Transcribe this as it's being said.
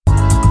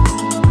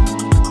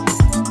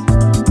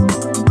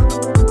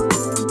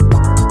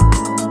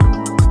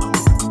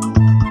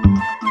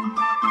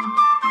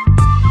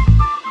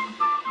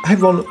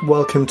everyone,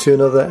 welcome to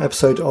another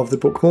episode of the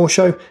Book More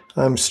Show.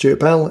 I'm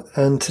Stuart Bell,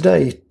 and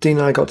today Dean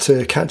and I got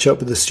to catch up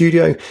with the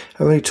studio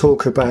and really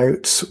talk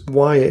about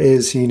why it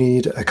is you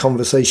need a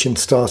conversation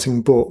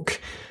starting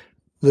book.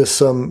 There's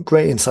some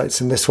great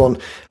insights in this one.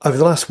 Over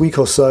the last week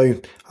or so,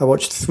 I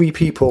watched 3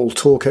 people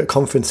talk at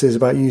conferences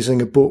about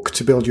using a book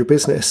to build your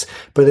business,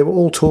 but they were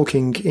all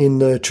talking in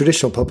the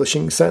traditional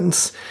publishing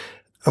sense.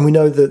 And we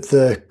know that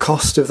the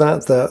cost of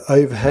that, the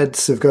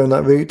overheads of going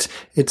that route,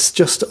 it's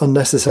just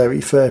unnecessary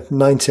for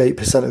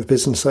 98% of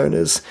business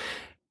owners.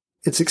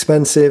 It's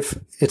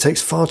expensive. It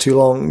takes far too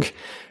long,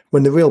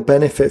 when the real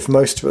benefit for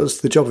most of us,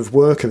 the job of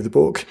work of the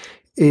book,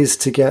 is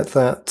to get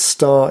that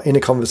start in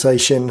a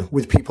conversation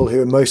with people who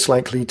are most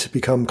likely to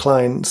become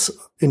clients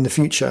in the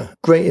future.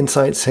 Great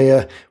insights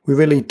here. We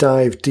really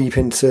dive deep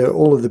into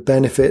all of the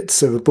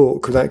benefits of a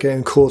book without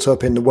getting caught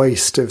up in the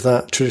waste of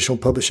that traditional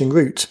publishing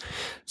route.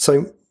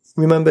 So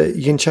remember,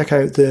 you can check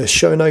out the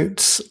show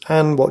notes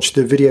and watch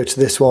the video to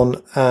this one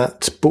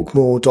at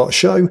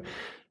bookmore.show.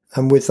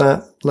 And with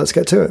that, let's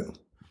get to it.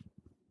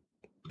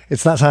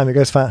 It's that time, it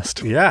goes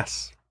fast.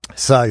 Yes.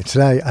 So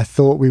today I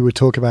thought we would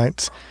talk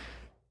about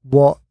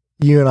what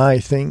you and I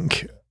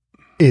think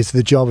is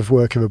the job of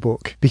work of a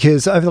book.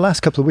 Because over the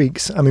last couple of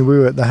weeks, we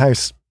were at the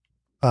house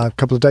a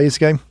couple of days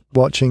ago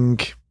watching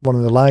one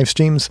of the live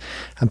streams,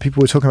 and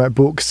people were talking about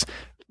books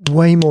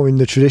way more in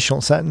the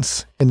traditional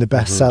sense, in the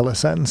bestseller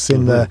sense,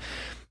 in the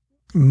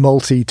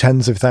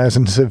multi-tens of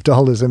thousands of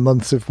dollars a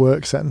month of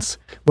work sense,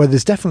 where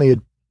there's definitely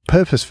a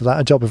purpose for that,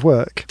 a job of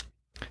work.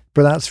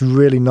 But that's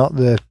really not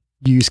the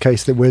use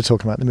case that we're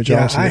talking about the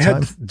majority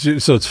of the time.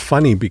 So it's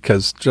funny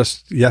because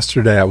just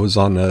yesterday I was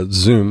on a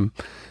Zoom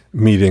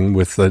meeting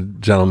with a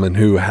gentleman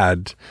who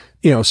had,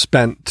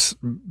 spent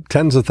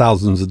tens of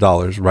thousands of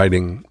dollars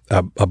writing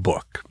a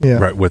book,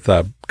 right, with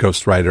a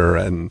ghostwriter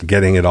and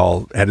getting it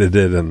all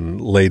edited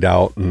and laid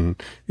out,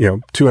 and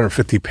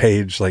 250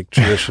 page like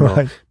traditional,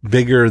 right,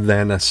 bigger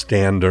than a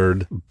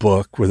standard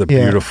book with a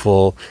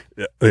beautiful,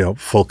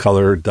 full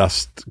color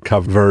dust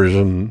cover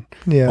version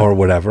or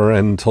whatever,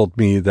 and told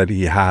me that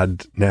he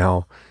had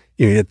now.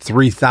 He had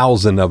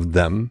 3,000 of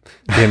them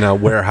in a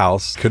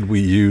warehouse. Could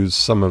we use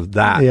some of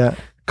that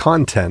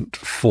content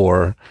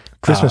for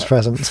Christmas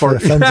presents for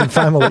friends and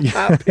family?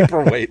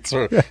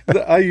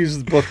 Paperweights. I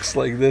use books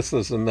like this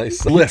as a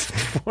nice lift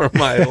for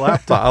my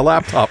laptop, a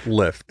laptop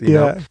lift, you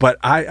know? But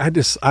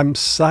I'm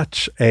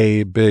such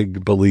a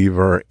big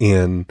believer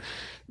in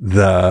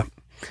the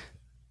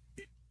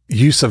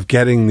use of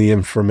getting the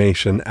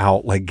information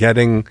out, like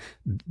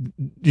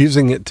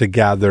using it to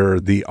gather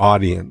the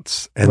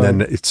audience. And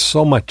then it's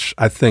so much,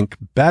 I think,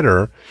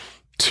 better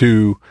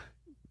to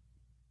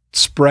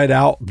spread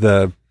out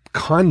the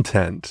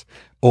content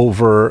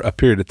over a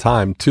period of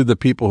time to the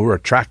people who are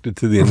attracted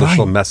to the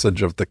initial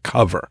message of the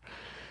cover.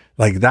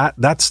 Like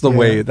that's the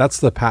way, that's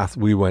the path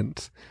we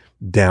went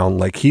down.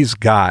 Like he's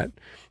got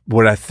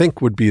what I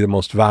think would be the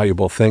most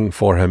valuable thing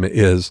for him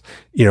is,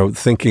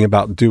 thinking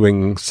about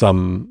doing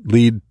some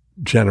lead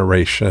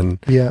generation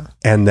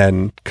and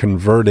then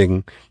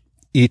converting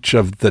each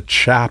of the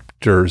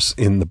chapters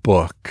in the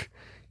book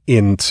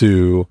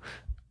into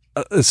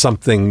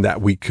something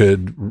that we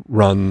could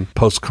run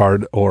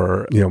postcard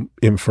or,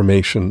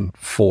 information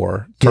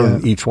for,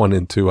 turn each one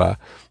into a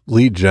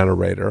lead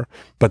generator,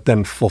 but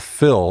then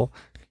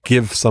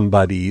give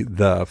somebody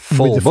the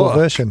full book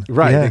version.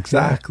 Right,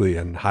 exactly.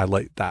 And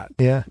highlight that.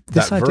 Yeah.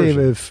 This idea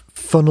version of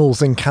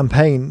funnels and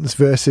campaigns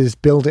versus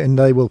build it and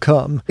they will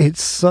come.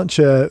 It's such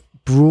a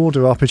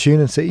broader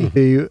opportunity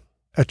to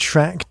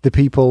attract the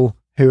people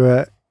who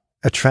are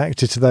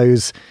attracted to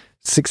those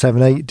 6,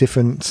 7, 8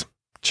 different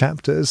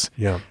chapters,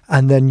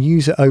 and then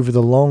use it over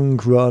the long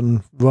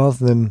run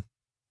rather than,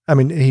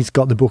 he's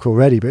got the book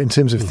already, but in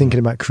terms of thinking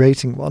about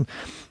creating one,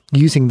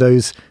 using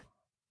those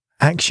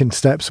action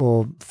steps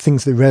or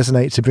things that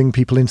resonate to bring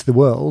people into the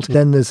world,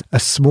 then there's a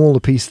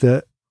smaller piece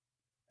that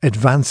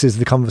advances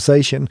the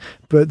conversation,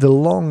 but the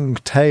long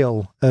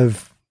tail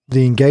of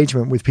the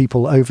engagement with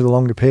people over the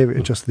longer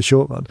period, just the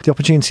short run, the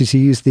opportunity to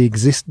use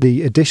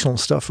the additional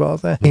stuff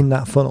rather in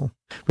that funnel.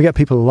 We get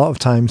people a lot of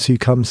times who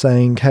come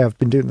saying, hey, I've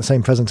been doing the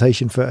same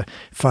presentation for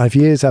 5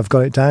 years. I've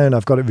got it down.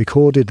 I've got it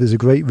recorded. There's a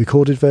great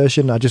recorded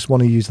version. I just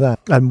want to use that.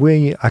 And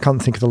I can't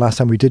think of the last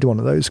time we did one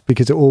of those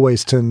because it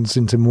always turns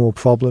into more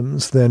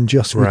problems than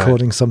just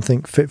recording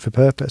something fit for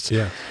purpose.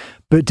 Yeah.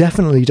 But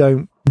definitely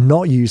don't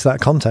not use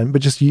that content,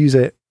 but just use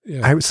it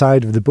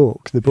outside of the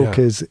book. The book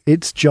is,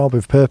 its job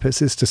of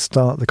purpose is to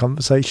start the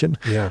conversation,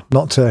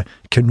 not to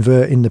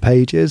convert in the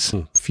pages.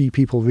 Few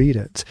people read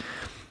it.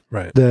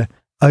 Right. The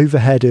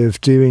overhead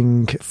of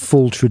doing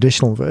full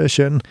traditional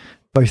version,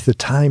 both the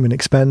time and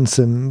expense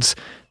and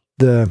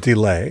the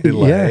delay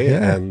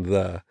and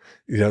the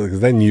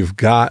then you've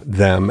got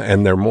them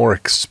and they're more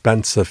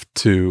expensive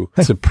to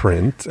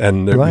print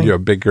and they're a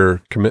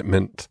bigger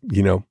commitment,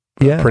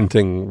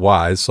 printing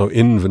wise. So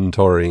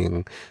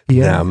inventorying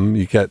them,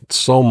 you get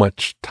so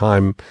much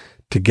time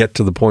to get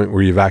to the point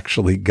where you've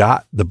actually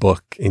got the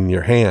book in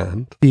your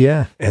hand.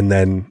 Yeah. And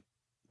then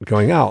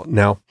going out.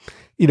 Now,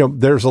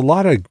 there's a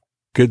lot of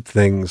good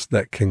things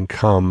that can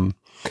come,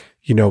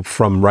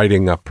 from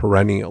writing a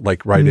perennial,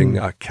 like writing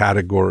a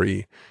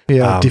category.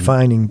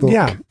 Defining book.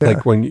 Yeah.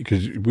 Like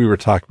because we were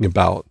talking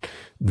about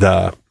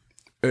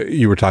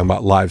you were talking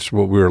about what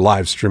we were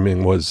live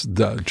streaming was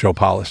the Joe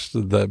Polish,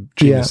 the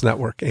Genius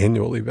Network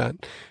annual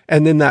event.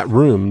 And in that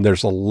room,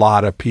 there's a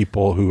lot of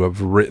people who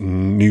have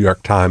written New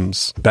York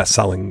Times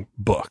bestselling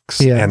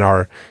books and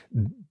are,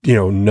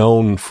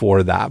 known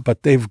for that,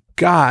 but they've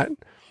got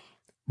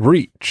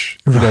reach.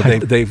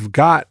 They've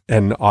got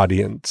an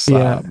audience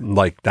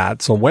like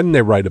that. So when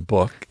they write a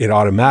book, it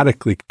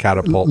automatically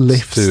catapults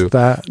lifts to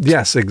that.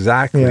 Yes,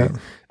 exactly. Yeah.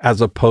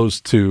 As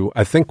opposed to,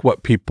 I think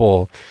what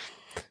people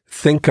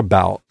think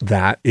about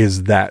that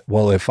is that,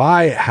 well, if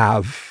I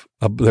have,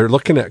 they're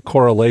looking at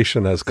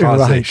correlation as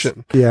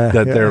causation. Right.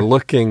 They're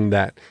looking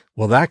that,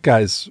 well, that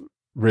guy's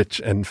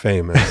rich and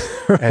famous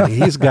and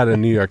he's got a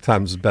New York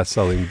Times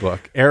bestselling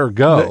book.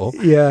 Ergo,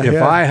 if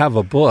I have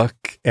a book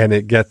and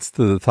it gets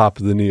to the top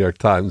of the New York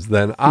Times,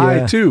 then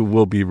I too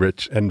will be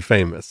rich and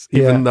famous,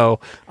 even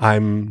though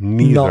I'm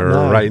neither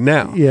right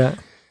now. Yeah.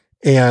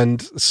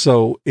 And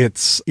so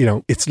it's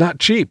not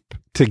cheap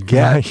to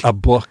get a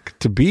book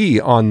to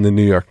be on the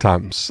New York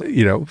Times.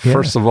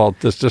 First of all,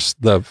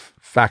 just the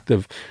fact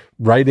of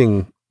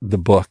writing the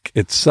book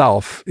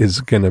itself is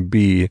going to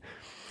be,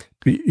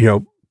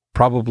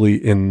 probably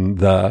in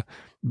the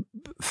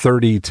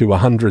 $30,000 to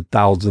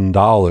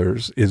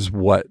 $100,000 is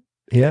what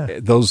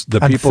the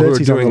people who are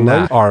doing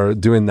that are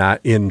doing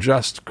that in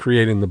just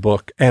creating the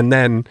book, and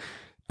then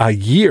a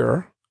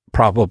year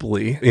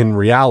probably in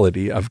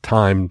reality of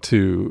time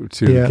to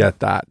get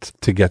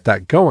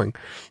that going.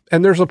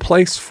 And there's a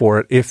place for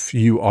it if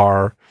you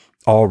are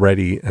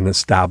already an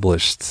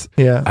established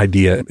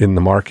idea in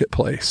the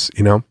marketplace,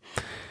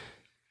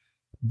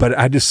 But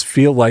I just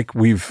feel like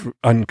we've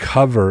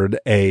uncovered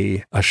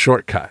a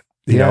shortcut,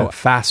 a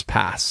fast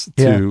pass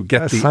to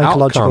get the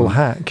psychological outcome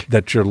hack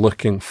that you're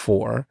looking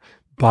for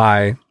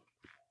by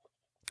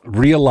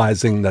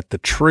realizing that the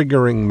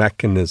triggering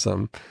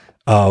mechanism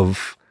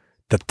of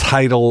the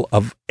title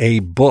of a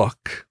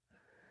book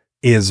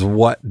is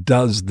what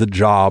does the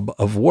job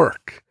of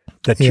work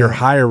that you're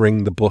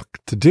hiring the book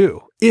to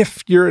do.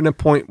 If you're in a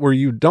point where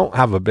you don't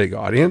have a big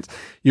audience,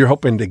 you're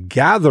hoping to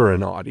gather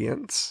an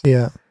audience.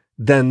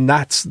 Then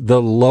that's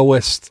the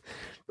lowest.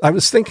 I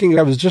was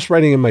just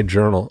writing in my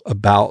journal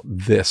about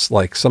this,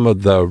 like some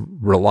of the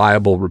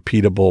reliable,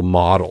 repeatable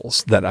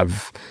models that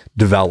I've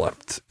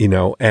developed,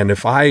 and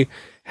if I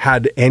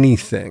had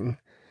anything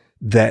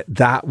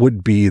that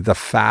would be the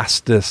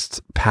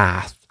fastest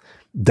path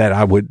that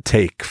I would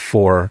take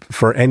for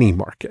any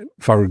market.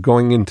 If I were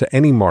going into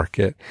any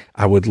market,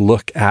 I would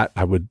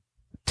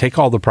take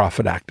all the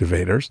profit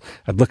activators.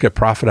 I'd look at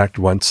profit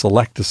active one,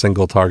 select a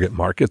single target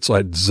market. So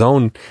I'd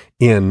zone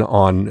in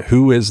on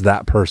who is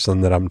that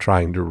person that I'm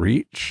trying to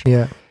reach.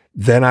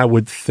 Then I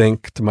would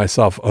think to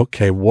myself,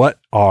 okay, what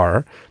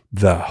are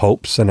the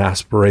hopes and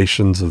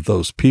aspirations of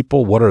those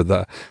people? What are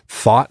the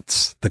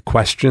thoughts, the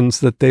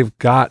questions that they've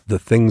got, the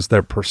things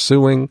they're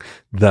pursuing,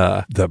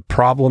 the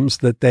problems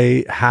that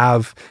they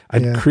have?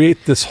 I'd create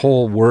this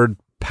whole word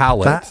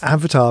palette. That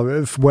avatar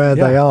of where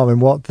they are and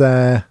what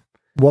their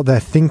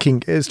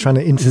thinking is, trying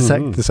to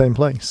intersect the same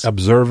place.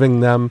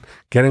 Observing them,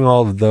 getting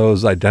all of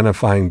those,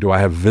 identifying, do I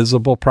have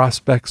visible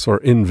prospects or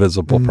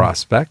invisible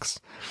prospects?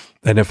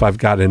 And if I've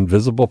got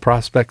invisible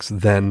prospects,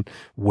 then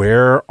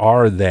where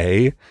are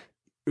they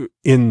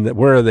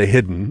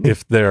hidden?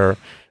 If they're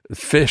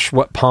fish,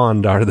 what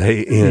pond are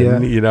they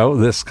in?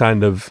 This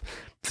kind of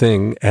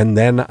thing. And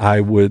then I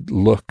would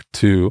look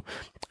to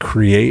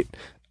create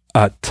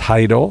a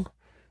title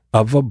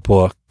of a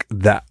book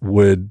that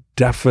would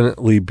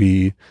definitely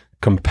be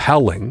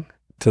compelling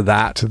to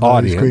that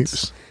audience.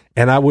 Groups.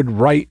 And I would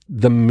write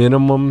the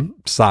minimum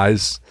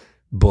size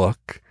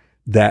book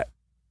that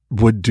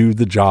would do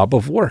the job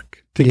of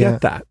work to get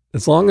that.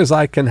 As long as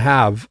I can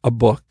have a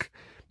book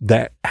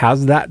that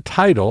has that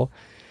title,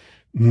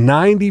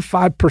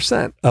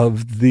 95%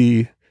 of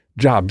the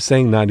job,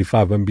 saying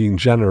 95, I'm being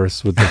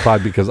generous with the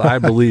 5 because I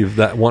believe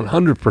that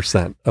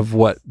 100% of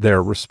what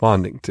they're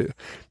responding to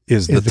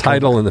is the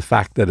title and the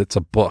fact that it's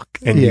a book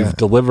and you've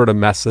delivered a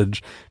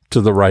message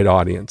to the right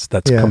audience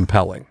that's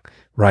compelling,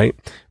 right?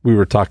 We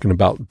were talking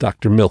about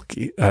Dr.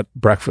 Milky at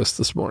breakfast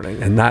this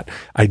morning, and that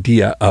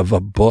idea of a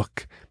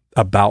book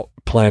about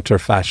plantar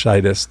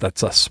fasciitis,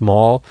 that's a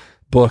small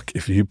book.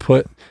 If you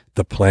put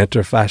the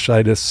plantar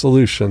fasciitis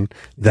solution,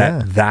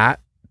 that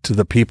to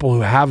the people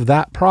who have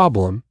that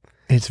problem,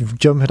 it's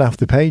jumping off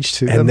the page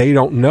to them. And they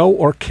don't know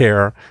or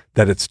care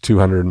that it's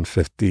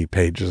 250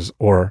 pages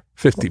or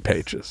 50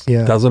 pages.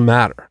 Doesn't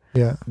matter.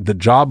 The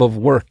job of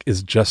work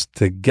is just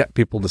to get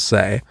people to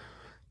say,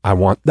 I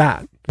want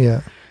that.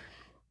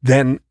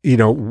 Then,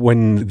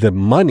 when the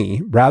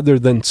money, rather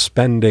than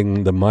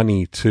spending the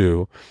money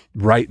to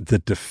write the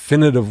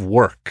definitive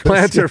work,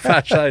 plantar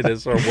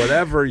fasciitis or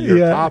whatever your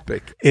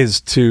topic is,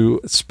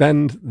 to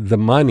spend the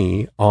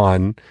money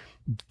on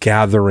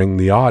gathering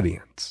the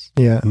audience.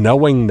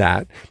 Knowing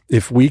that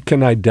if we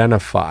can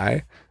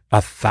identify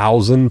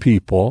 1,000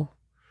 people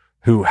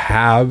who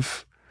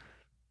have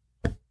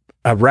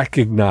a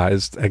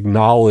recognized,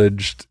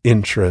 acknowledged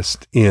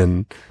interest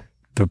in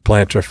the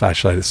plantar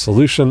fasciitis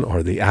solution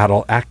or the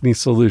adult acne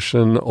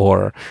solution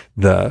or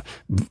the,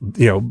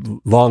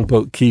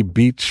 Longboat Key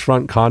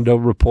beachfront condo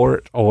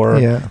report or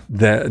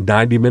the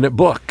 90-minute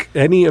book,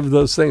 any of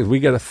those things. We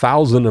get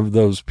 1,000 of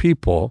those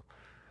people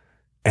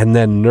and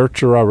then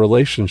nurture our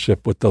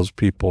relationship with those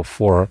people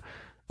for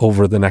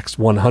over the next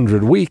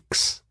 100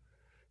 weeks,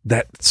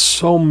 that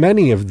so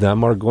many of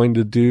them are going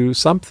to do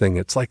something.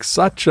 It's like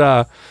so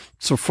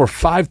for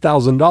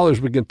 $5,000,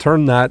 we can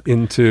turn that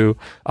into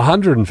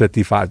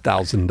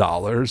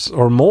 $155,000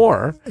 or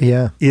more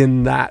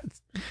in that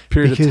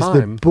period of time. Because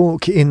the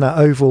book in that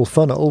overall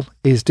funnel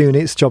is doing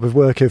its job of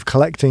work of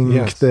collecting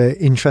the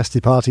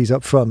interested parties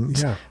up front.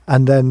 Yeah.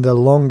 And then the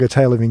longer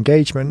tail of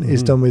engagement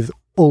is done with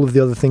all of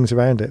the other things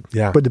around it.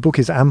 Yeah. But the book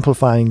is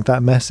amplifying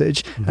that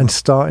message and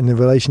starting the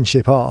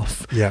relationship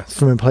off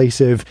from a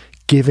place of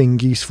giving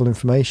useful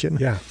information.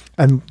 Yeah.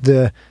 And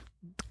the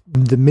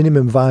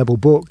minimum viable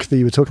book that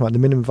you were talking about, the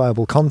minimum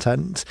viable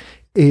content,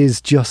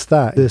 is just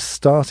that, the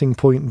starting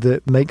point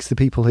that makes the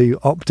people who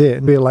opt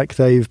in feel like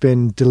they've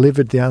been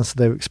delivered the answer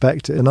they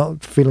expected. They're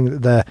not feeling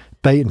that they're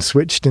bait and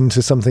switched into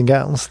something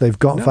else. They've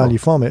got value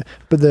from it,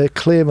 but they're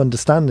clear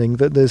understanding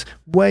that there's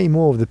way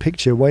more of the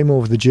picture, way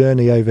more of the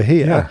journey over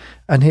here. Yeah.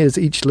 And here's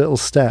each little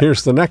step.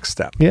 Here's the next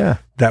step. Yeah.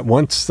 That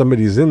once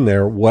somebody's in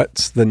there,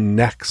 what's the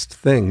next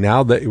thing?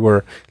 Now that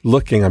we're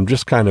looking, I'm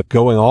just kind of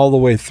going all the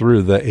way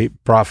through the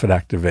 8 profit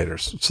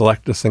activators.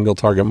 Select a single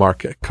target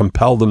market,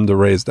 compel them to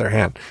raise their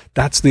hand.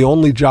 That's the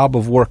only job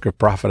of work of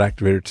Profit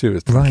Activator 2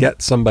 is to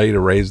get somebody to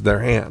raise their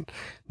hand.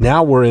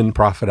 Now we're in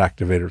Profit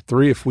Activator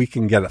 3. If we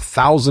can get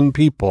 1,000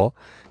 people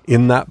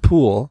in that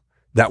pool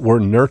that we're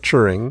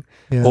nurturing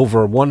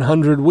over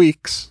 100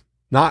 weeks,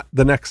 not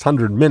the next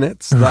 100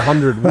 minutes, the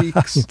 100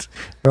 weeks,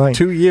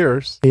 2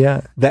 years,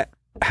 that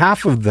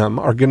half of them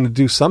are going to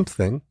do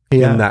something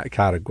in that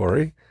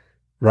category.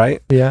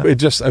 Right? Yeah.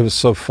 It was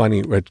so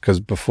funny, right?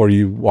 Because before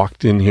you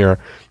walked in here,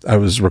 I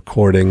was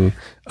recording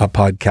a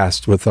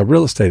podcast with a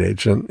real estate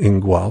agent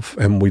in Guelph,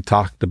 and we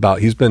talked about,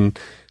 he's been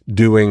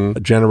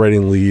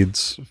generating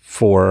leads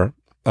for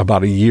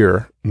about a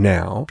year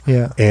now.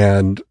 Yeah.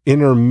 And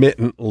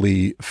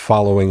intermittently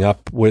following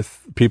up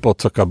with people,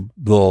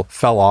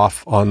 fell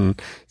off on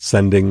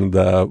sending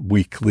the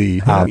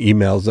weekly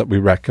emails that we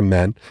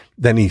recommend.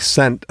 Then he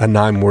sent a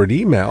 9-word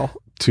email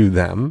to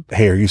them.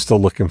 Hey, are you still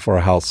looking for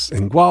a house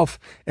in Guelph?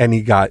 And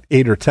he got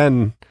 8 or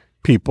 10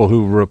 people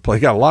he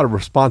got a lot of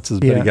responses,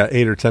 but he got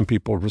 8 or 10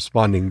 people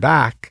responding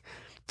back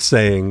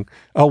saying,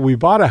 oh, we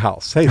bought a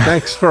house. Hey,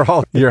 thanks for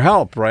all your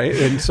help. Right.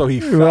 And so he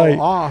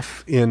fell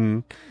off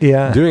in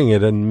doing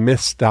it and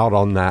missed out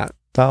on that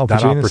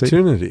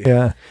opportunity.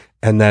 Yeah.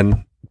 And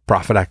then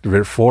Profit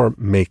Activator 4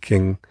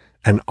 making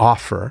an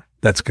offer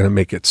that's going to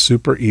make it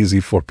super easy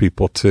for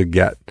people to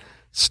get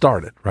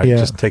started, right? Yeah.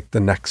 Just take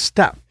the next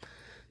step.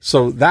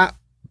 So that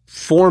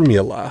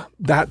formula,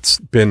 that's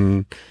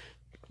been,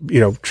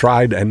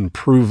 tried and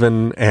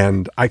proven,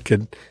 and I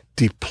could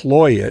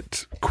deploy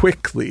it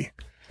quickly.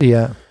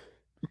 Yeah.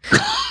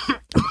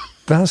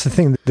 That's the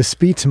thing, the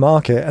speed to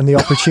market and the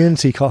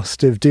opportunity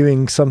cost of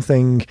doing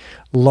something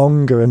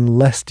longer and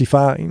less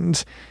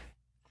defined.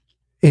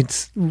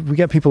 We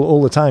get people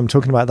all the time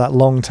talking about that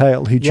long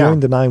tail who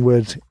joined the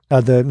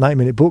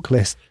 90-minute book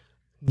list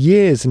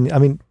years,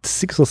 and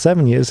 6 or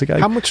 7 years ago.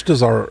 How much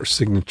does our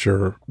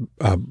signature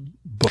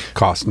book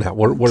cost now?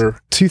 What are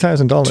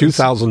 $2,000?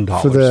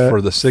 $2,000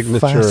 for the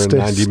signature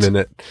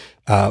 90-minute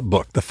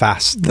book, the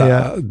fast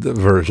the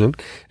version,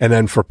 and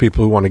then for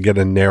people who want to get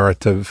a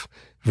narrative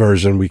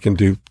version, we can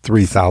do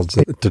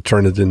 $3,000 to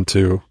turn it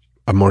into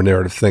a more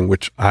narrative thing.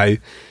 Which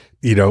I'm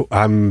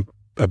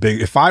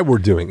if I were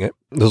doing it,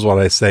 this is what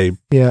I say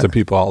to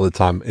people all the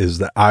time: is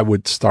that I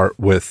would start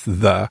with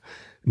the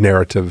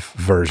narrative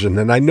version.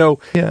 And I know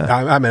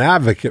I'm an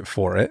advocate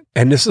for it.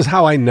 And this is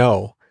how I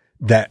know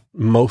that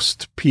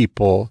most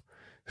people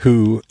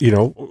who,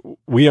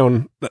 we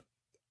own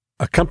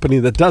a company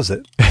that does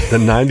it, the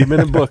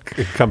 90-minute book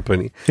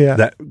company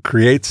that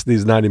creates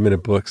these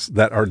 90-minute books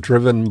that are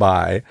driven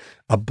by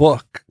a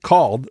book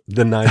called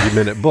the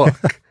 90-minute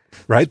book,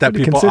 right? That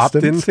people opt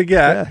in to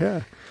get.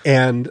 Yeah.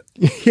 And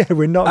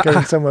we're not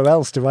going somewhere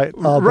else to write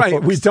our right.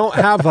 books. We don't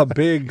have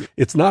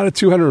it's not a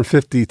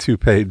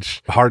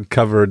 252-page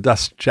hardcover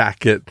dust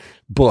jacket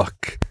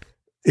book.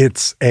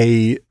 It's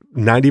a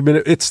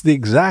 90-minute, it's the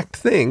exact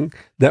thing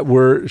that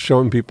we're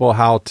showing people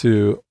how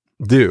to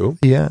do.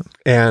 Yeah.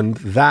 And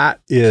that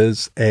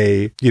is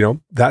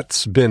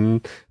that's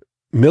been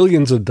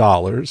millions of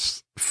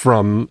dollars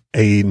from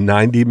a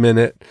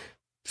 90-minute,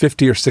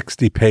 50 or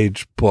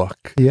 60-page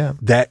book. Yeah.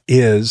 That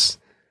is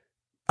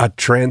a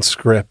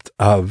transcript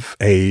of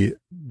a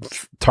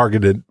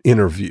targeted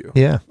interview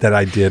that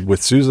I did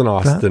with Susan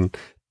Austin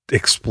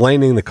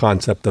explaining the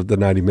concept of the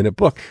 90-minute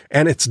book.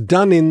 And it's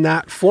done in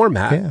that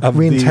format of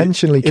we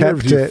intentionally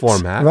kept it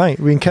format. Right.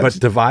 But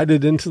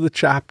divided into the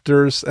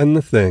chapters and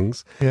the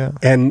things. Yeah.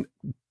 And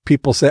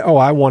people say, oh,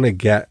 I want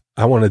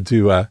to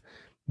do a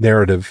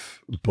narrative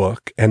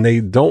book. And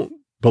they don't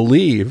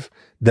believe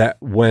that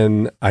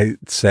when I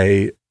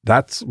say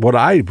that's what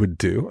I would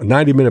do, a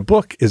 90-minute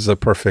book is a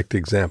perfect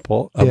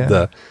example of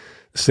the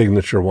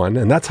signature one.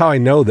 And that's how I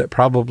know that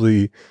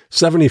probably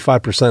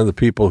 75% of the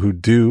people who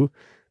do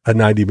a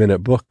 90-minute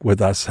book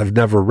with us have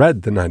never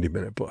read the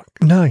 90-minute book.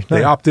 No.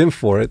 They opt in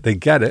for it. They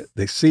get it.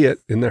 They see it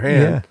in their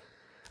hand. Yeah.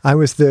 I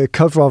was the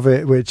cover of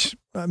it, which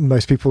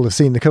most people have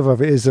seen. The cover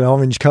of it is an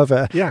orange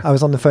cover. Yeah. I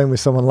was on the phone with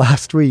someone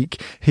last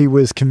week who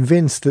was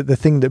convinced that the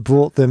thing that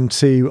brought them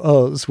to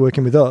us,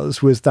 working with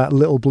us, was that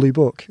little blue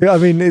book. I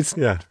mean, it's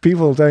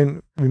people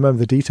don't remember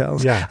the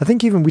details. Yeah. I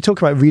think even we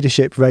talk about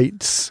readership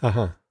rates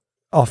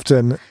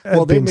often.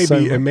 Well,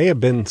 it may have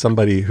been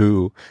somebody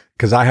who,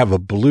 because I have a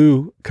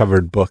blue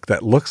covered book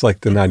that looks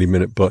like the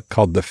 90-minute book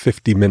called the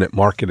 50-minute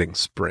marketing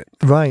sprint.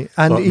 Right.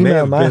 And So it may email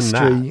have been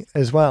mastery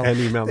as well. And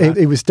email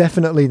It was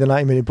definitely the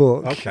 90-minute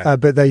book, Okay.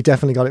 but they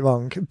definitely got it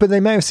wrong. But they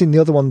may have seen the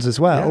other ones as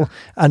well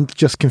and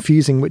just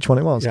confusing which one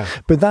it was. Yeah.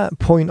 But that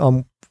point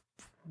on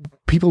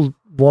people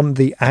want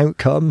the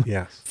outcome.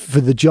 Yes.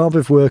 For the job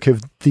of work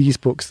of these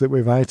books that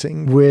we're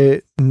writing,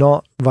 we're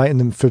not writing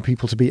them for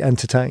people to be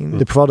entertained.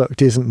 The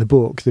product isn't the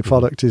book. The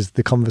product is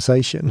the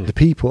conversation. The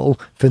people,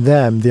 for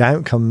them, the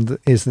outcome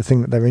is the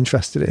thing that they're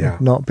interested in,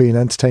 not being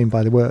entertained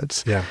by the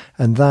words. Yeah.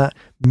 And that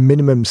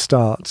minimum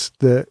start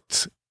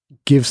that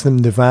gives them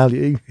the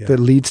value that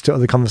leads to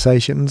other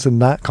conversations.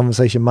 And that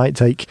conversation might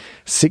take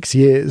 6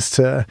 years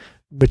to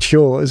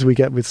mature, as we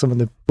get with some of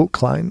the book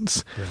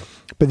clients. Yeah.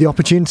 But the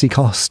opportunity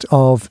cost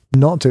of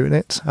not doing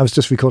it, I was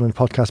just recording a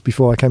podcast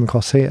before I came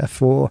across here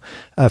for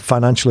a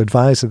financial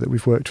advisor that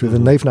we've worked with,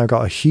 and they've now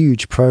got a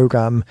huge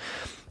program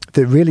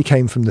that really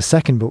came from the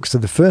second book. So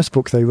the first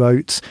book they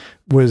wrote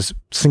was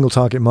single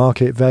target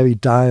market, very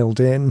dialed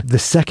in. The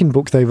second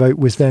book they wrote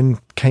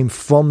came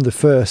from the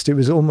first. It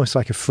was almost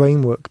like a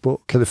framework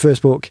book. The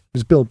first book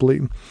was Bill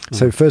Bloom.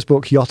 So first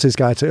book, Yachter's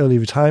Guide to Early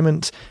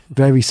Retirement,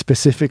 very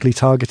specifically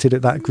targeted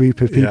at that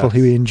group of people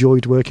who he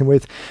enjoyed working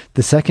with.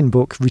 The second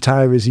book,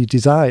 Retire As You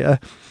Desire,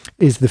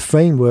 is the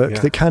framework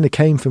that kind of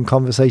came from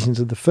conversations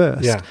of the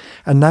first. Yeah.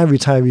 And now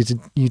Retire As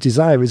You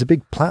Desire is a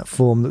big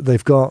platform that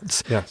they've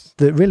got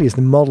that really is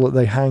the model that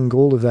they hang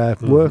all of their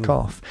work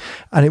off.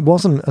 And it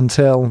wasn't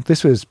until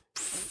this was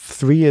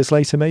 3 years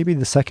later, maybe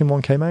the second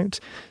one came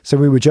out. So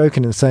we were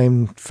joking and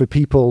saying for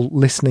people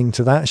listening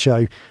to that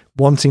show,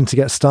 wanting to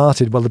get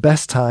started, well, the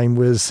best time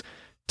was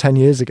 10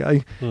 years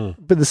ago,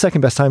 but the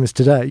second best time is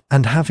today.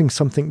 And having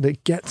something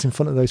that gets in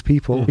front of those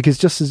people, because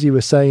just as you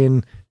were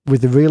saying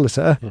with the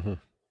realtor,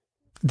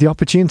 the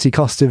opportunity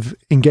cost of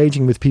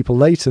engaging with people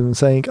later and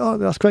saying, oh,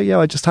 that's great. Yeah,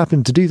 I just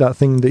happened to do that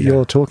thing that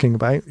you're talking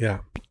about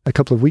a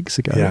couple of weeks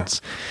ago.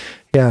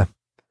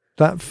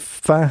 That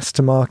fast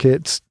to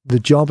market, the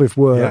job of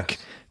work,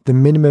 the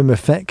minimum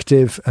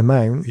effective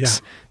amount,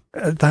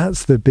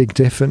 that's the big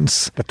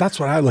difference. But that's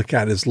what I look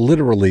at is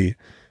literally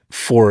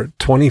for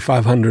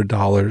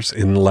 $2,500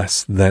 in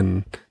less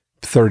than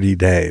 30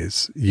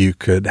 days, you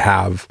could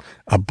have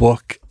a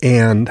book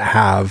and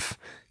have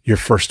your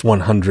first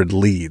 100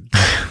 leads,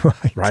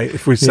 right?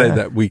 If we say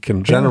that we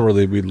can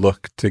generally, we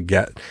look to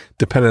get,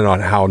 depending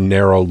on how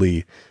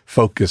narrowly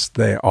focused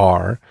they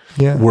are,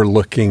 we're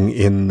looking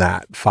in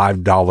that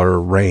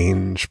 $5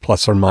 range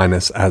plus or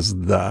minus as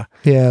the...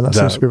 that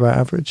seems to be about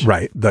average.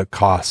 Right, the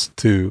cost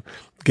to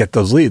get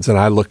those leads. And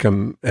I look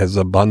them as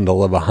a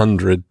bundle of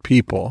 100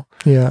 people.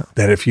 Yeah.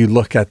 That if you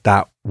look at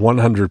that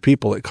 100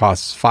 people, it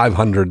costs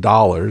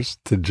 $500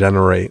 to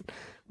generate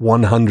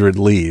 100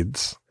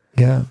 leads.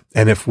 Yeah.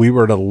 And if we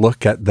were to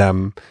look at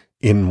them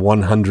in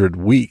 100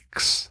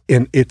 weeks,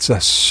 and it's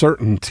a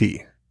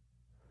certainty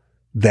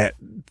that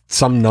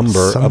some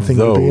number of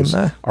those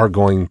are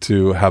going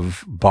to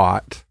have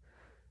bought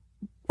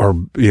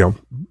or,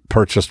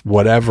 purchased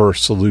whatever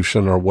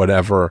solution or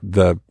whatever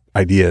the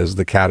idea is,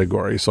 the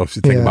category. So if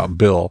you think about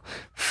Bill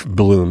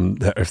Bloom,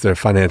 if they're a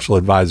financial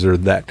advisor,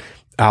 that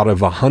out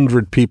of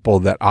 100 people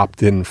that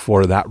opt in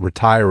for that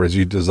Retire As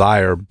You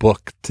Desire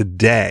book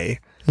today,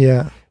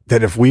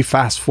 that if we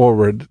fast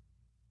forward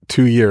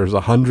 2 years,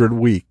 100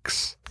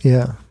 weeks,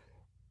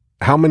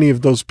 how many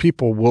of those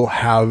people will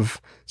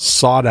have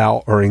sought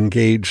out or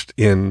engaged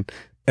in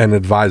an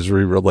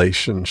advisory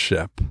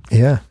relationship?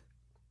 Yeah.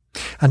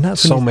 And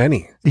that's so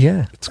many.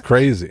 Yeah. It's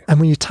crazy. And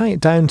when you tie it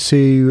down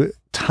to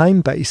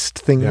time-based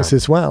things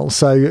as well.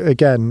 So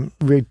again,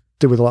 we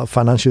deal with a lot of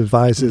financial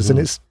advisors and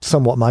it's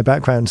somewhat my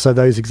background. So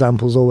those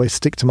examples always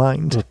stick to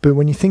mind. But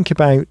when you think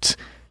about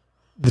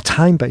the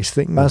time-based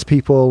thing, as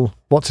people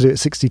what to do at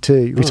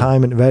 62,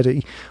 retirement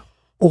ready,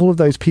 all of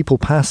those people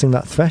passing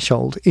that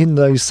threshold in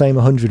those same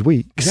 100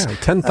 weeks. Yeah,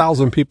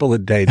 10,000 people a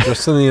day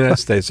just in the United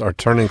States are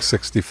turning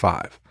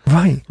 65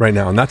 right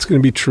now. And that's going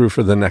to be true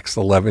for the next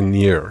 11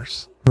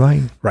 years.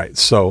 Right.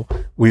 So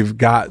we've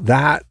got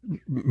that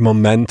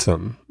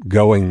momentum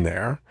going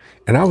there.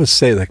 And I would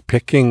say like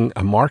picking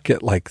a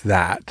market like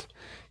that,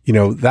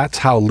 that's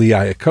how Lee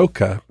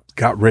Iacocca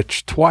got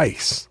rich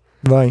twice.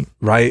 Right.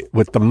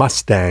 With the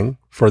Mustang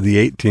for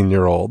the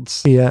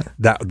 18-year-olds.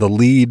 That the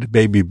lead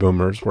baby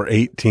boomers were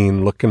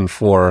 18 looking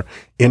for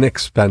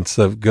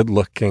inexpensive,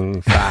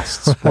 good-looking,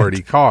 fast,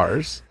 sporty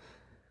cars.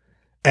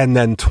 And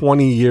then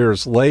 20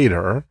 years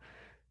later,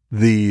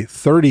 the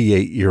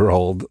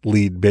 38-year-old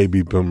lead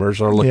baby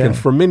boomers are looking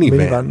for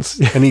minivans.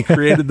 And he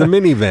created the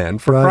minivan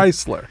for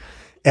Chrysler.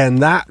 And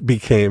that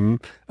became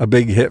a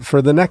big hit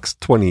for the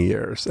next 20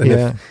 years. And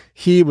if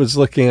he was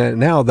looking at it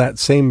now, that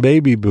same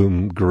baby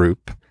boom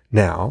group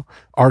now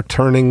are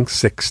turning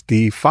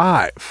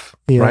 65,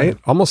 right?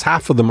 Almost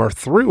half of them are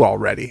through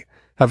already,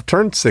 have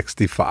turned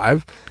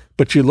 65.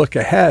 But you look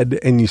ahead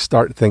and you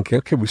start thinking,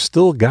 okay, we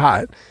still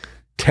got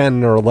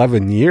 10 or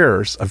 11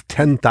 years of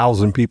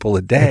 10,000 people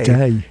a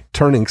day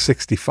turning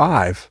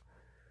 65.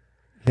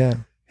 Yeah.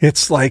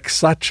 It's like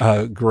such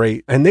a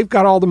great, and they've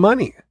got all the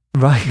money.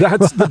 Right.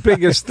 That's the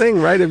biggest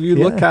thing, right? If you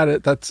look at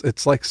it,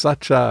 it's like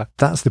such a...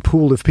 That's the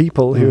pool of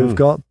people who have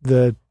got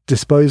the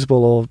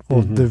disposable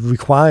or the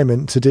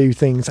requirement to do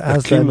things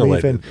as they're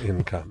moving. Accumulated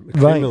income,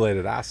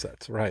 accumulated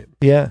assets, right.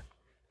 Yeah.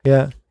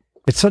 Yeah.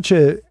 It's such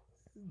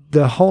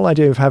the whole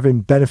idea of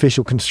having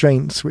beneficial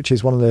constraints, which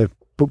is one of the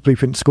book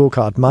blueprint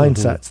scorecard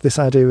mindsets, this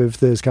idea of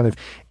there's kind of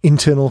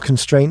internal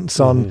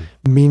constraints on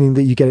meaning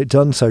that you get it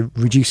done, so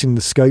reducing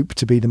the scope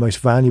to be the most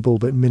valuable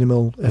but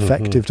minimal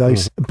effective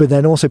dose, but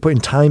then also putting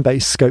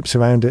time-based scopes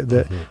around it,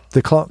 that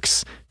the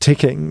clock's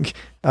ticking.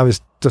 I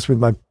was just with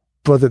my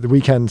brother at the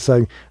weekend,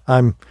 so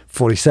I'm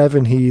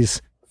 47,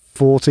 he's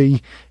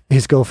 40,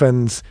 his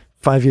girlfriend's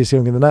 5 years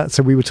younger than that,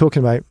 so we were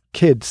talking about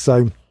kids.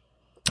 So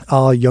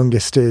our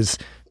youngest is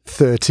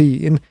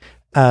 13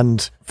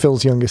 and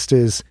Phil's youngest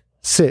is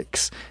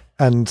 6,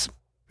 and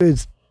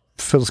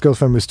Phil's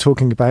girlfriend was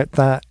talking about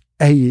that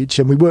age,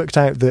 and we worked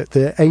out that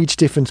the age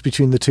difference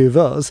between the two of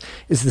us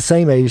is the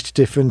same age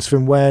difference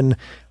from when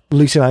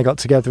Lucy and I got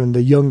together and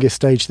the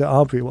youngest age that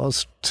Arbery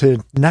was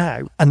to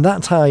now, and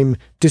that time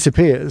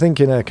disappeared. I think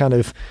in a kind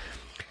of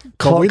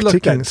clock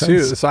ticking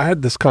sense. So I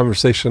had this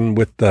conversation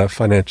with the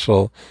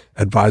financial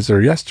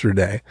advisor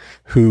yesterday,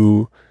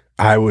 who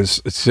I was,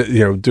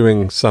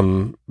 doing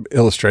some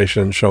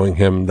illustration showing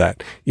him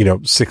that,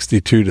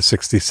 62 to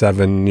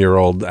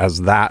 67-year-old as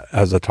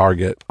a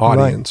target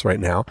audience right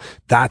now.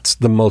 That's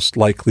the most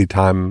likely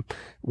time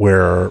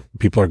where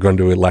people are going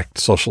to elect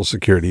Social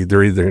Security.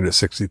 They're either going to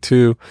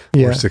 62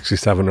 or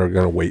 67 or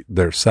going to wait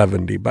their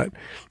 70. But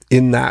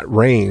in that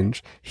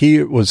range,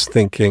 he was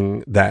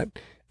thinking that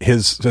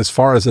as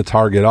far as a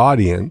target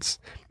audience,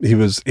 he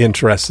was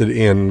interested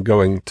in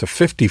going to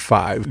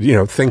 55,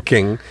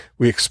 thinking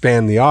we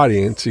expand the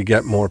audience, you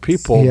get more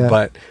people. Yeah.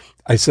 But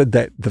I said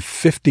that the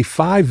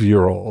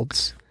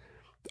 55-year-olds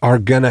are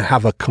going to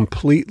have a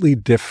completely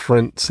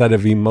different set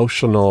of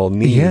emotional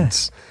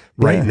needs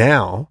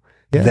now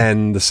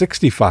than the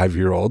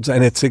 65-year-olds.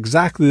 And it's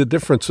exactly the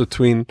difference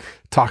between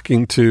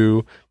talking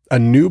to a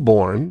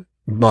newborn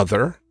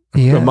mother,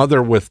 a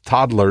mother with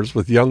toddlers,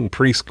 with young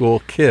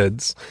preschool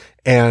kids,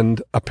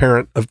 and a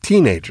parent of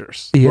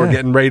teenagers who are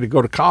getting ready to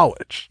go to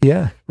college.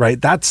 Yeah. Right.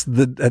 That's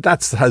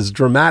as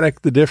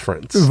dramatic the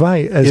difference.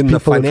 Right. As in the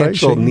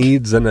financial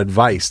needs and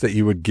advice that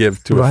you would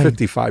give to a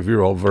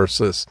 55-year-old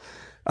versus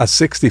a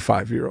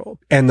 65-year-old.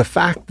 And the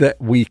fact that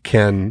we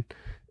can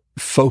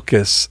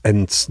focus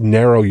and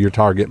narrow your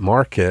target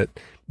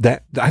market,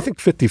 that I think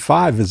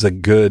 55 is a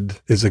good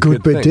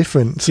bit thing.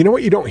 Difference. You know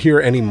what you don't hear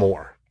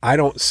anymore? I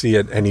don't see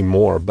it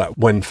anymore, but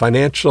when the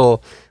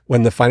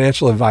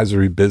financial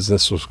advisory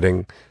business was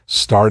getting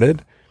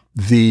started,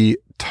 the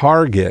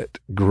target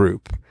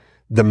group,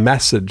 the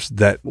message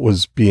that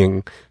was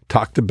being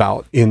talked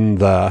about in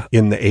the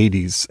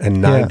 80s and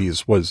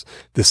 90s was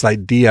this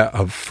idea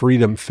of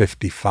Freedom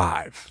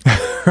 55.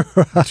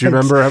 Right. Do you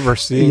remember ever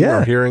seeing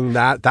or hearing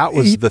that? That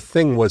was the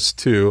thing, was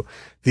to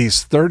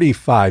these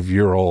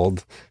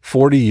 35-year-old,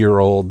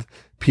 40-year-old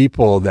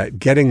people, that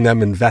getting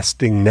them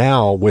investing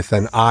now with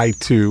an eye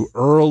to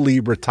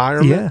early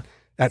retirement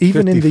at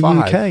even 55. in the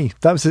UK.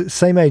 That was the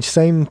same age,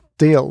 same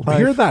deal. I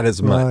hear that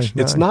as much.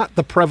 No. It's not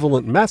the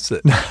prevalent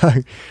message. No.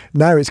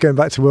 Now it's going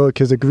back to work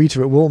as a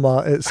greeter at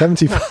Walmart at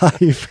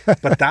 75.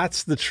 But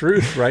that's the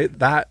truth, right?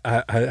 That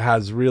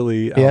has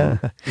really...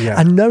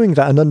 And knowing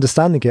that and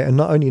understanding it, and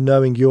not only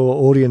knowing your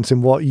audience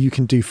and what you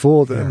can do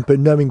for them, but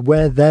knowing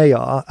where they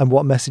are and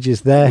what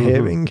messages they're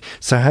hearing,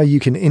 so how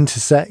you can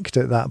intersect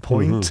at that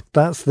point.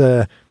 That's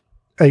a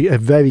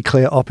very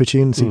clear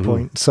opportunity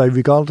point. So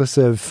regardless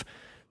of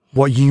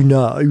what you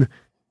know,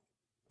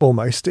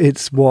 almost,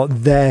 it's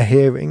what they're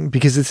hearing,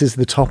 because this is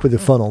the top of the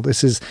funnel.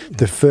 This is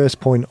the first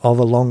point of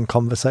a long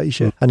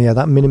conversation. And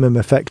that minimum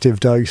effective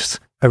dose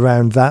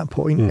around that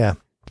point,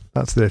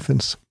 that's the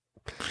difference.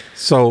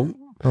 So,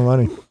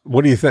 alrighty.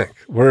 What do you think?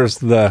 Where's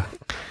the,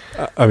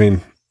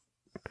 I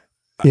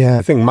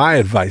think my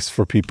advice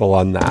for people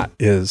on that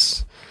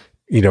is,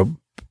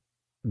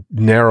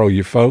 narrow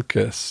your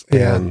focus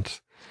and,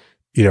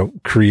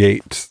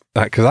 create,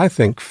 because I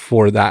think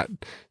for that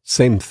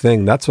same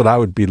thing, that's what I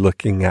would be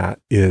looking at,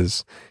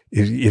 is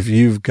if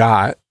you've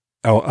got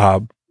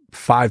a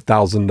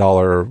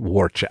 $5,000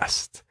 war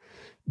chest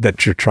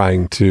that you're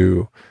trying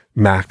to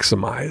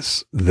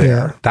maximize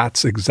there,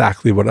 that's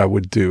exactly what I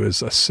would do,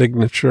 is a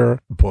signature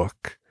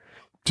book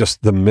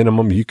just the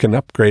minimum. You can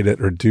upgrade it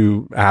or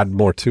add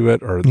more to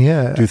it or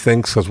do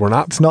things because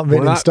it's not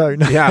written in stone.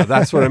 Yeah,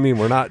 that's what I mean.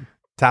 We're not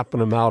tapping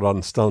them out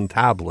on stone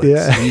tablets.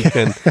 Yeah. You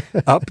can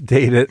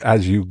update it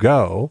as you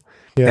go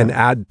and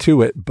add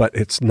to it, but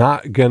it's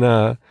not going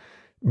to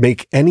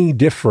make any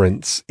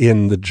difference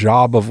in the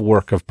job of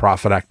work of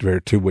Profit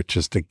Activator 2, which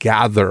is to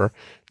gather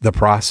the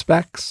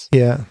prospects.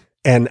 Yeah.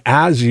 And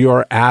as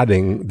you're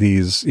adding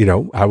these,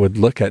 I would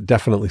look at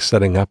definitely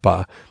setting up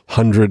a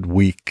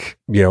 100-week,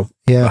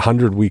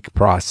 100-week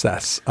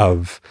process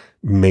of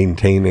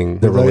maintaining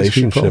the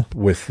relationship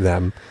with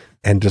them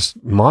and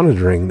just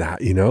monitoring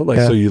that,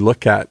 so you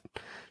look at,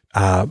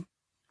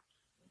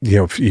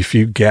 if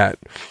you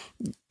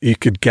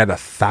could get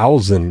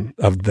 1,000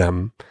 of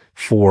them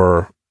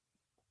for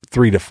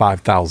 $3,000 to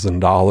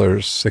 $5,000,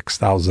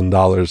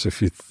 $6,000,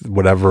 if you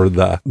whatever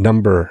the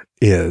number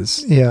is,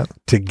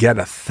 to get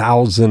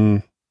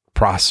 1,000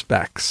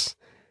 prospects,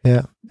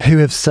 who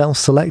have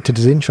self-selected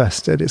as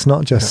interested. It's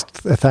not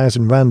just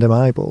 1,000 random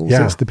eyeballs.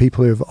 It's the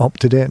people who have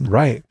opted in,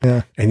 right?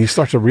 And you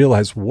start to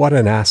realize what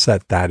an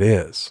asset that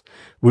is.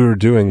 We were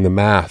doing the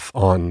math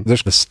on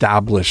there's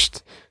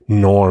established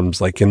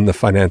norms, like in the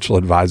financial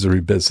advisory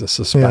business,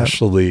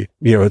 especially,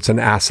 it's an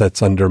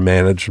assets under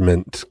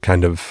management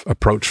kind of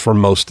approach for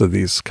most of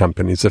these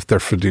companies. If they're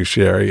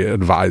fiduciary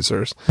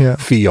advisors,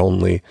 fee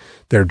only,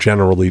 they're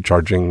generally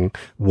charging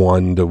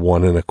 1 to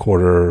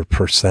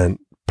 1.25%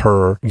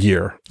 per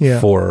year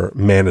for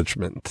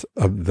management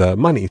of the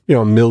money.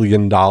 $1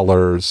 million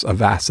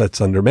of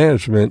assets under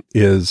management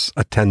is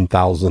a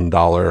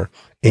 $10,000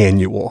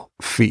 annual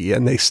fee,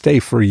 and they stay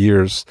for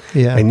years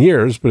and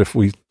years. But if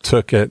we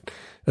took it,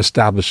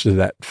 established it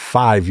at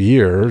 5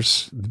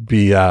 years,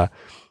 be a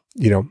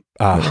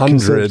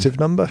 100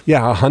 number.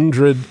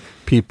 100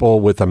 people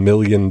with $1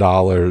 million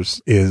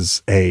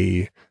is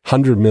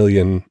 100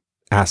 million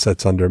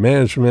assets under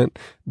management,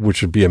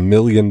 which would be $1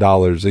 million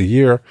a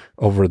year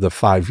over the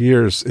 5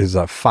 years, is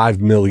a $5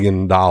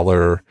 million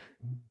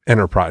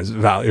enterprise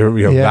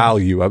value,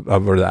 value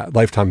over that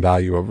lifetime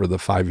value over the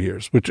 5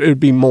 years, which it would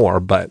be more,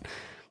 but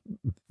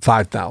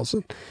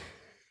 5,000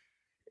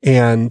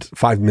 and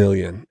 5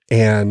 million.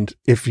 And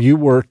if you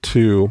were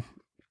to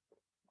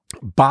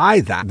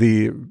buy that,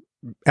 the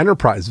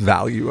enterprise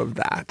value of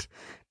that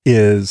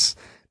is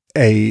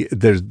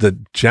there's the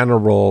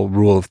general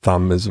rule of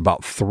thumb is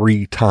about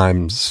 3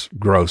 times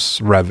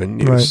gross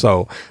revenue. Right.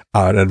 So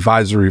an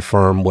advisory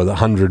firm with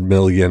 100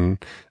 million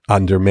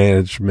under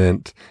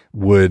management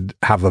would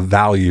have a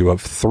value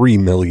of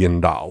 $3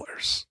 million.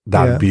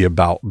 That would be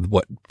about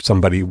what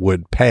somebody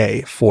would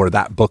pay for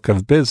that book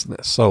of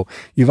business. So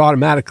you've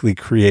automatically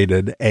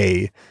created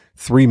a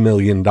 $3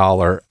 million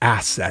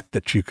asset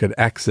that you could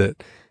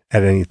exit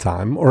at any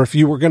time. Or if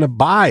you were going to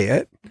buy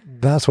it,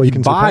 that's what you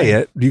can buy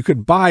it. You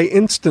could buy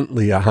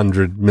instantly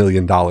 $100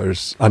 million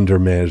under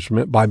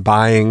management by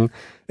buying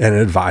an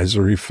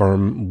advisory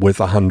firm with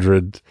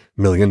 $100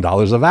 million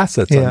of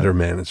assets under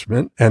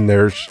management. And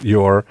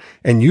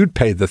and you'd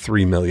pay the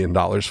 $3 million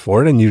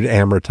for it, and you'd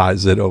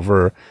amortize it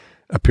over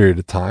a period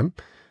of time,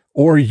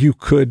 or you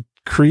could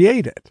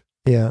create it.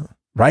 Yeah.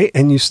 Right.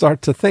 And you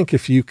start to think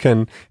if you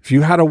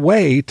had a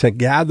way to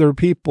gather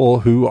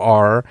people who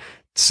are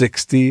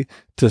 60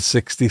 to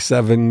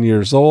 67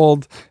 years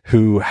old,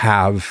 who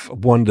have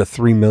 $1 to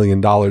 $3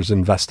 million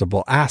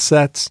investable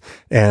assets,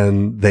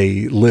 and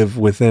they live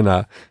within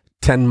a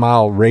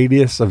 10-mile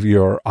radius of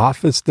your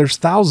office, there's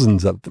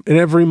thousands of them in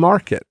every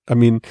market. I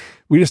mean,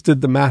 we just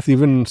did the math,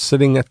 even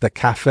sitting at the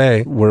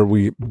cafe where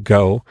we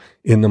go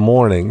in the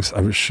mornings.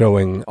 I was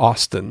showing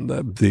Austin,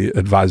 the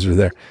advisor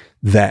there,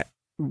 that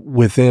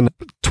within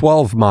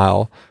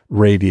 12-mile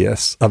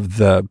radius of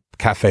the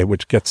cafe,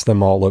 which gets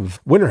them all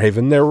of Winter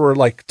Haven, there were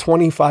like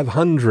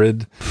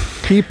 2,500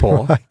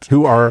 people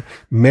who are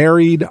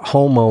married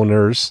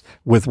homeowners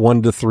with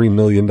 $1 to $3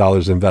 million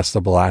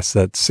investable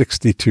assets,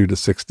 62 to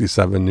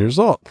 67 years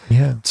old.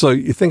 Yeah. So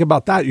you think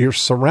about that, you're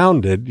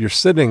surrounded, you're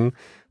sitting,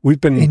 we've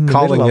been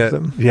calling it, a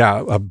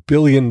 $1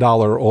 billion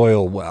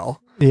oil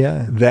well.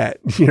 Yeah. That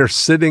you're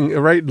sitting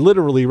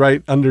literally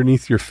right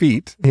underneath your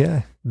feet.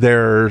 Yeah.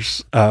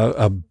 There's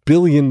 $1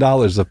 billion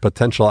of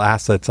potential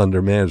assets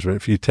under management.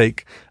 If you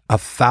take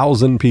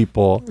 1,000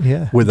 people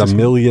with $1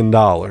 million,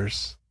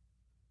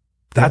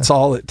 that's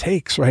all it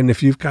takes, right? And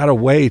if you've got a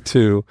way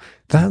to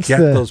get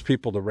those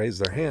people to raise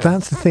their hand.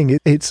 That's the thing.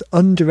 It's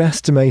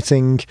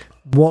underestimating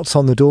what's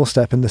on the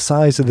doorstep and the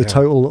size of the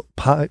total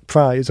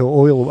prize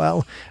or oil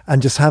well,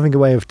 and just having a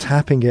way of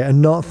tapping it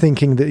and not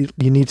thinking that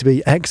you need to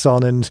be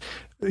Exxon and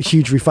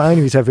huge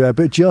refineries everywhere,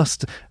 but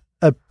just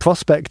a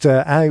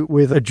prospector out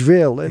with a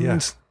drill.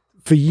 And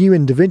for you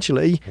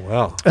individually,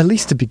 at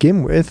least to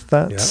begin with,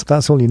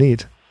 that's all you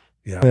need.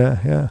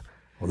 Yeah.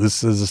 Well,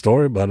 this is a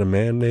story about a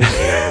man named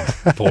Ed,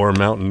 poor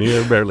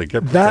mountaineer, barely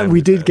kept that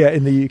we did get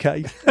in the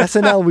UK.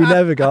 SNL we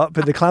never got,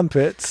 but the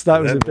Clampets,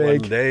 that was a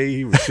big. One day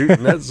he was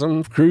shooting at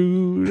some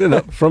crude, and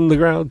up from the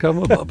ground come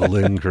a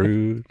bubbling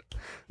crude.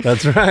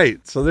 That's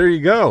right. So there you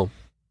go.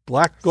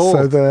 Black gold.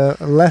 So the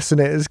lesson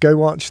is go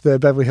watch the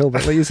Beverly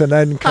Hillbillies and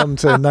then come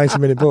to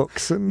 90-minute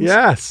books and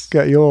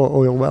get your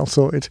oil well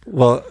sorted.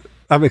 Well,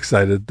 I'm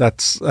excited. I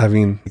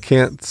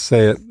can't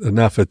say it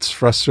enough. It's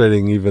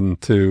frustrating even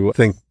to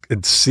think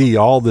and see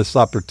all this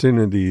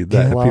opportunity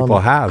that people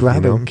have.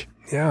 Grabbing.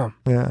 Yeah.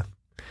 Yeah.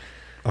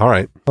 All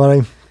right.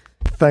 Well,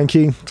 thank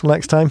you. Till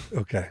next time.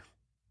 Okay.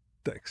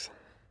 Thanks.